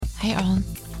Hi all.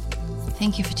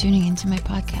 Thank you for tuning into my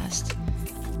podcast.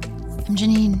 I'm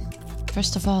Janine.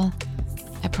 First of all,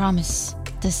 I promise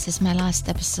this is my last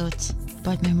episode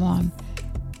about my mom.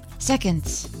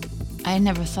 Second, I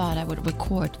never thought I would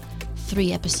record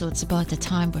 3 episodes about the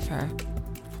time with her.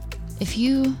 If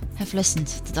you have listened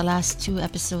to the last 2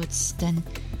 episodes, then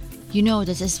you know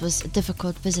that this was a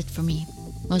difficult visit for me,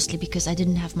 mostly because I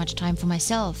didn't have much time for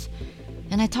myself,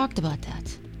 and I talked about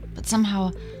that. But somehow,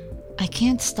 I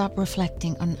can't stop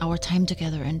reflecting on our time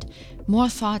together, and more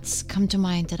thoughts come to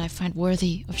mind that I find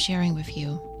worthy of sharing with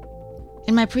you.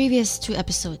 In my previous 2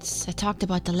 episodes, I talked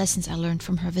about the lessons I learned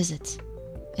from her visit.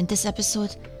 In this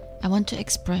episode, I want to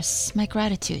express my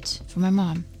gratitude for my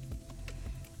mom.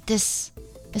 This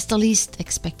is the least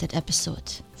expected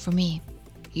episode for me.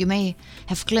 You may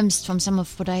have glimpsed from some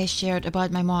of what I shared about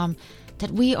my mom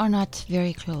that we are not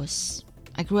very close.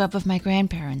 I grew up with my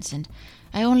grandparents, and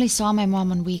I only saw my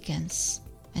mom on weekends,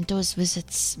 and those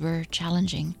visits were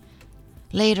challenging.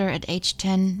 Later, at age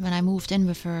 10, when I moved in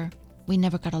with her, we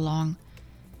never got along.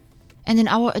 And in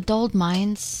our adult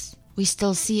minds, we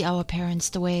still see our parents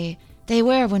the way they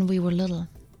were when we were little.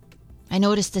 I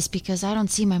notice this because I don't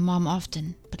see my mom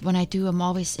often, but when I do, I'm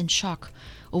always in shock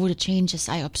over the changes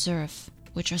I observe,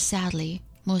 which are sadly,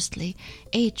 mostly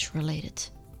age-related.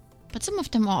 But some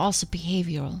of them are also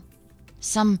behavioral.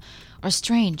 Some are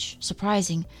strange,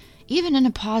 surprising, even in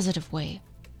a positive way.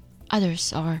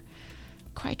 Others are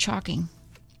quite shocking.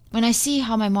 When I see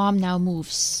how my mom now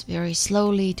moves, very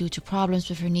slowly due to problems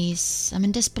with her knees, I'm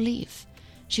in disbelief.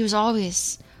 She was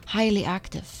always highly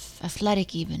active,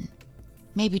 athletic even.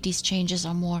 Maybe these changes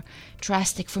are more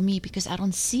drastic for me because I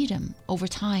don't see them over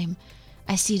time.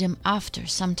 I see them after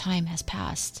some time has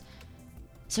passed.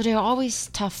 So they are always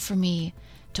tough for me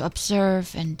to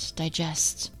observe and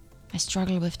digest. I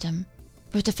struggle with them,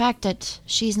 with the fact that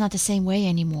she's not the same way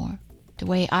anymore, the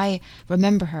way I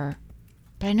remember her.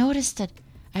 But I notice that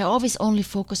I always only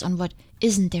focus on what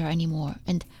isn't there anymore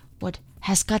and what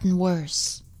has gotten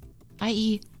worse,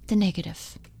 i.e. the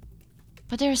negative.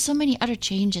 But there are so many other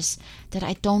changes that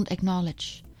I don't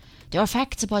acknowledge. There are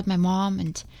facts about my mom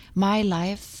and my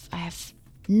life I have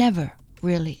never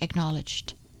really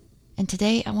acknowledged. And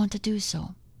today I want to do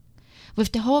so,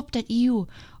 with the hope that you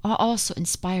are also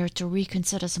inspired to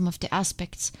reconsider some of the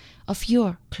aspects of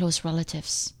your close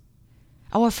relatives.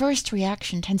 Our first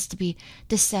reaction tends to be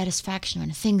dissatisfaction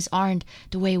when things aren't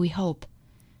the way we hope.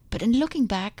 But in looking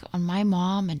back on my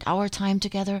mom and our time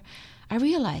together, I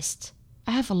realized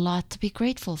I have a lot to be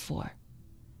grateful for.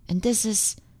 And this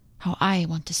is how I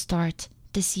want to start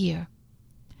this year,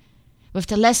 with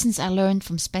the lessons I learned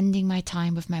from spending my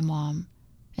time with my mom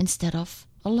instead of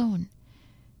alone.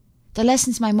 The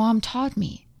lessons my mom taught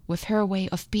me with her way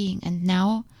of being, and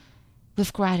now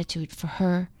with gratitude for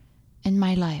her and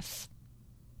my life.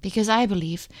 Because I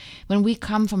believe when we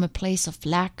come from a place of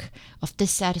lack, of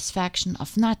dissatisfaction,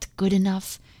 of not good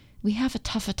enough, we have a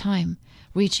tougher time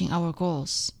reaching our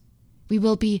goals. We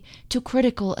will be too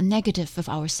critical and negative with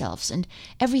ourselves, and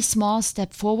every small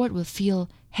step forward will feel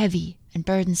heavy and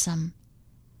burdensome.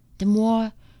 The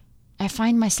more I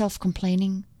find myself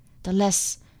complaining, the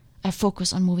less I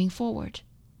focus on moving forward.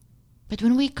 But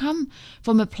when we come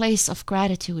from a place of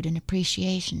gratitude and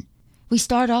appreciation, we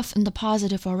start off in the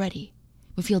positive already.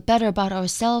 We feel better about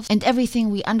ourselves, and everything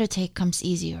we undertake comes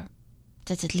easier.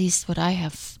 That's at least what I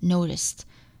have noticed.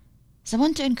 So I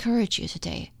want to encourage you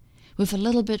today, with a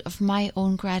little bit of my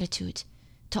own gratitude,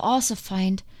 to also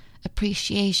find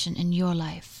appreciation in your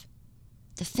life.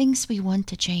 The things we want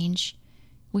to change,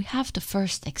 we have to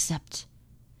first accept.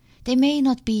 They may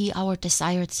not be our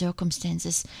desired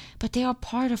circumstances, but they are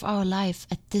part of our life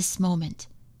at this moment.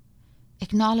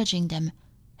 Acknowledging them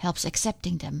helps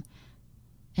accepting them,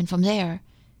 and from there,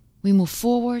 we move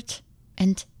forward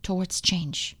and towards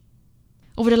change.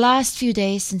 Over the last few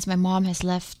days since my mom has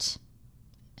left,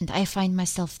 and I find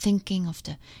myself thinking of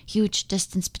the huge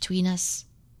distance between us,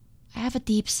 I have a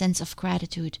deep sense of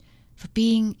gratitude for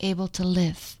being able to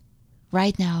live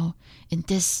right now in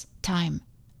this time.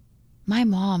 My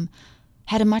mom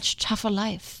had a much tougher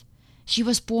life. She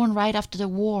was born right after the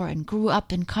war and grew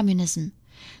up in communism.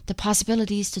 The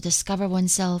possibilities to discover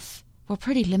oneself were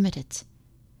pretty limited.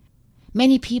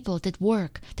 Many people did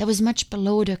work that was much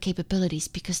below their capabilities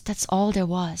because that's all there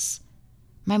was.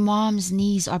 My mom's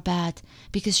knees are bad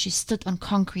because she stood on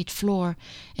concrete floor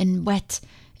in wet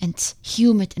and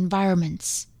humid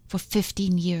environments for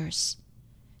 15 years.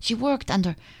 She worked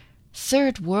under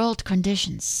third world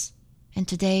conditions, and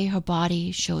today her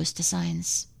body shows the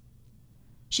signs.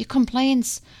 She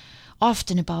complains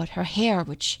often about her hair,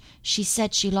 which she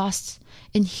said she lost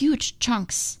in huge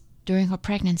chunks during her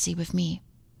pregnancy with me.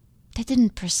 They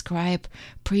didn't prescribe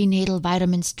prenatal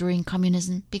vitamins during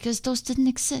communism because those didn't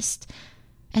exist,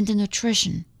 and the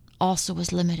nutrition also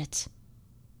was limited.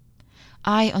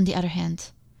 I, on the other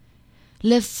hand,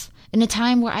 live in a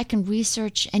time where I can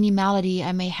research any malady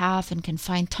I may have and can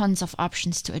find tons of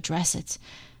options to address it.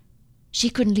 She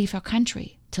couldn't leave her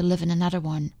country to live in another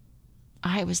one.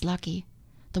 I was lucky.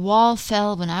 The wall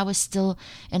fell when I was still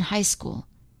in high school,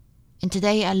 and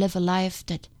today I live a life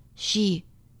that she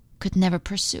could never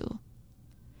pursue.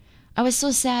 I was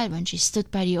so sad when she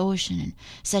stood by the ocean and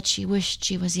said she wished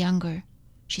she was younger.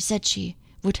 She said she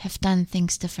would have done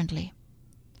things differently.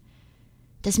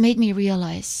 This made me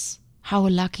realize how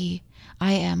lucky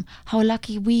I am, how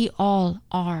lucky we all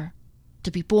are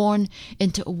to be born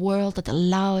into a world that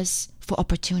allows for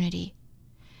opportunity,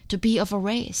 to be of a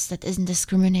race that isn't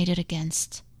discriminated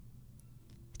against,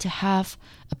 to have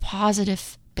a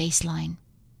positive baseline,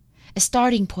 a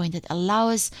starting point that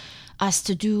allows us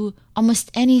to do almost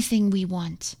anything we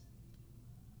want.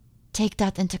 Take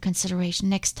that into consideration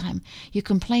next time you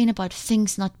complain about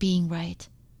things not being right.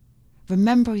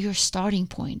 Remember your starting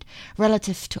point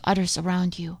relative to others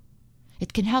around you.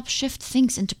 It can help shift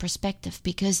things into perspective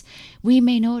because we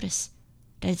may notice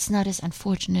that it's not as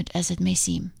unfortunate as it may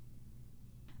seem.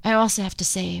 I also have to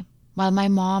say, while my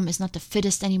mom is not the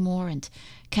fittest anymore and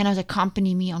cannot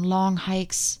accompany me on long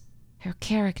hikes, her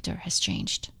character has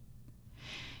changed.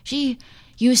 She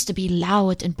used to be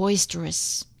loud and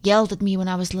boisterous, yelled at me when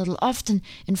I was little, often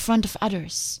in front of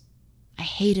others. I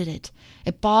hated it.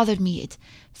 It bothered me. It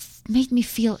made me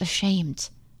feel ashamed.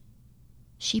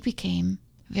 She became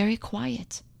very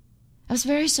quiet. I was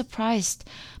very surprised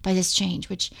by this change,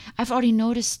 which I've already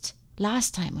noticed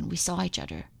last time when we saw each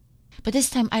other. But this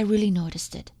time I really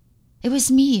noticed it. It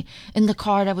was me in the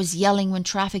car that was yelling when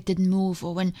traffic didn't move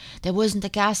or when there wasn't a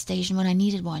gas station when I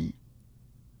needed one.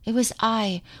 It was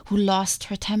I who lost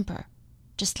her temper,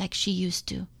 just like she used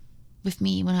to, with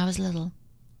me when I was little.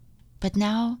 But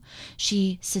now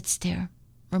she sits there,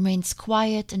 remains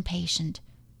quiet and patient.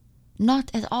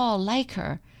 Not at all like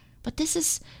her, but this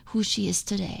is who she is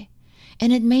today,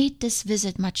 and it made this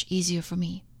visit much easier for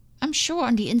me. I'm sure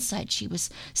on the inside she was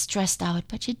stressed out,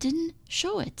 but she didn't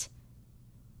show it.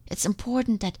 It's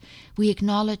important that we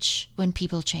acknowledge when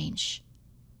people change.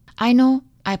 I know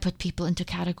I put people into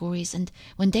categories, and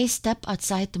when they step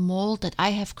outside the mold that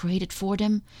I have created for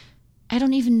them, I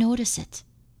don't even notice it.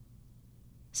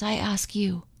 So I ask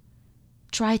you,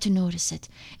 try to notice it,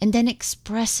 and then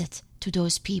express it to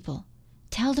those people.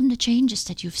 Tell them the changes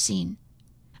that you've seen.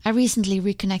 I recently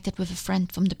reconnected with a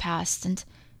friend from the past, and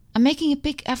I'm making a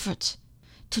big effort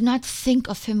to not think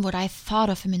of him what I thought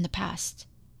of him in the past.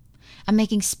 I'm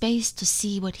making space to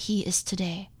see what he is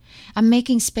today. I'm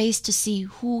making space to see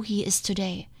who he is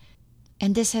today.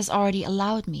 And this has already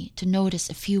allowed me to notice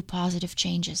a few positive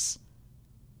changes.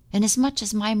 And as much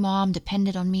as my mom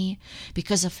depended on me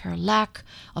because of her lack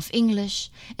of English,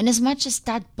 and as much as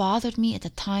that bothered me at the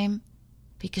time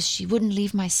because she wouldn't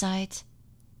leave my side,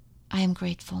 I am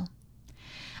grateful.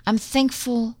 I'm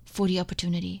thankful for the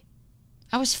opportunity.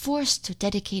 I was forced to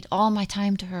dedicate all my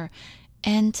time to her,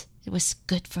 and it was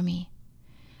good for me.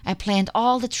 I planned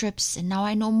all the trips, and now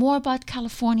I know more about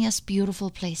California's beautiful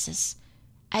places.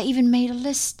 I even made a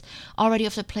list already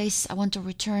of the places I want to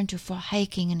return to for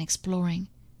hiking and exploring.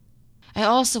 I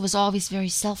also was always very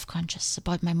self-conscious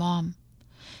about my mom.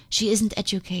 She isn't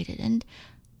educated, and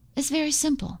is very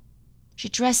simple. She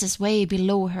dresses way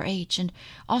below her age and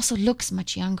also looks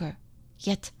much younger.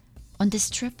 Yet, on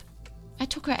this trip, I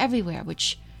took her everywhere,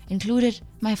 which included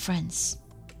my friends.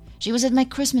 She was at my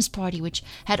Christmas party, which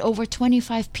had over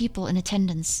 25 people in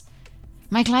attendance.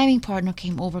 My climbing partner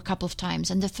came over a couple of times,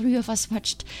 and the three of us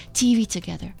watched TV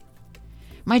together.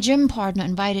 My gym partner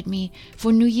invited me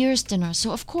for New Year's dinner, so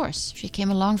of course she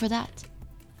came along for that.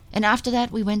 And after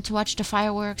that we went to watch the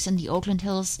fireworks in the Oakland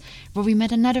Hills, where we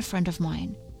met another friend of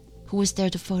mine, who was there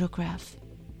to photograph.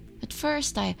 At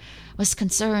first I was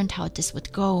concerned how this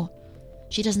would go.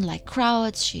 She doesn't like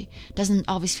crowds, she doesn't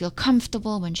always feel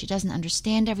comfortable when she doesn't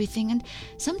understand everything, and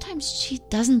sometimes she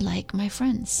doesn't like my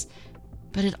friends.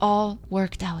 But it all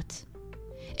worked out.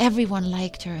 Everyone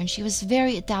liked her, and she was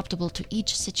very adaptable to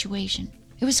each situation.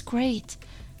 It was great.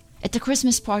 At the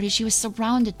Christmas party, she was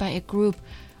surrounded by a group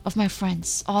of my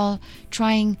friends, all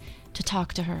trying to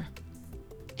talk to her.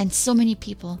 And so many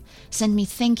people sent me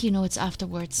thank you notes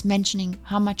afterwards, mentioning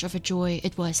how much of a joy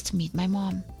it was to meet my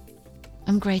mom.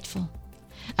 I'm grateful.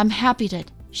 I'm happy that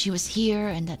she was here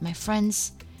and that my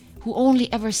friends, who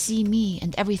only ever see me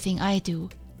and everything I do,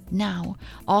 now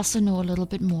also know a little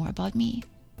bit more about me.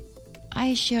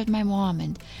 I shared my mom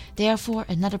and therefore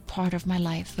another part of my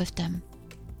life with them.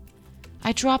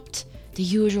 I dropped the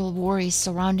usual worries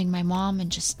surrounding my mom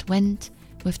and just went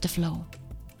with the flow.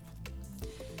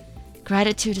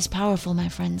 Gratitude is powerful, my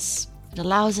friends. It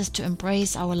allows us to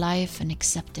embrace our life and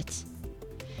accept it.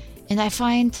 And I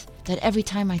find that every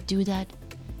time I do that,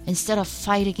 instead of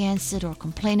fight against it or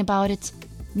complain about it,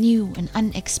 new and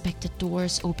unexpected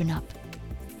doors open up.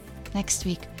 Next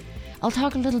week, I'll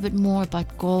talk a little bit more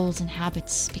about goals and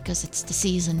habits because it's the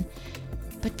season.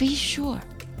 But be sure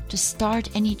to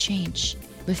start any change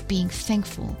with being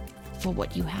thankful for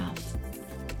what you have.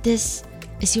 This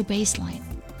is your baseline.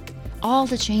 All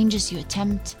the changes you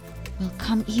attempt will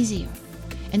come easier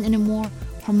and in a more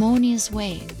harmonious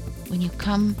way when you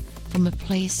come from a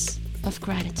place of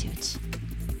gratitude.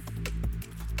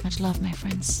 Much love, my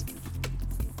friends.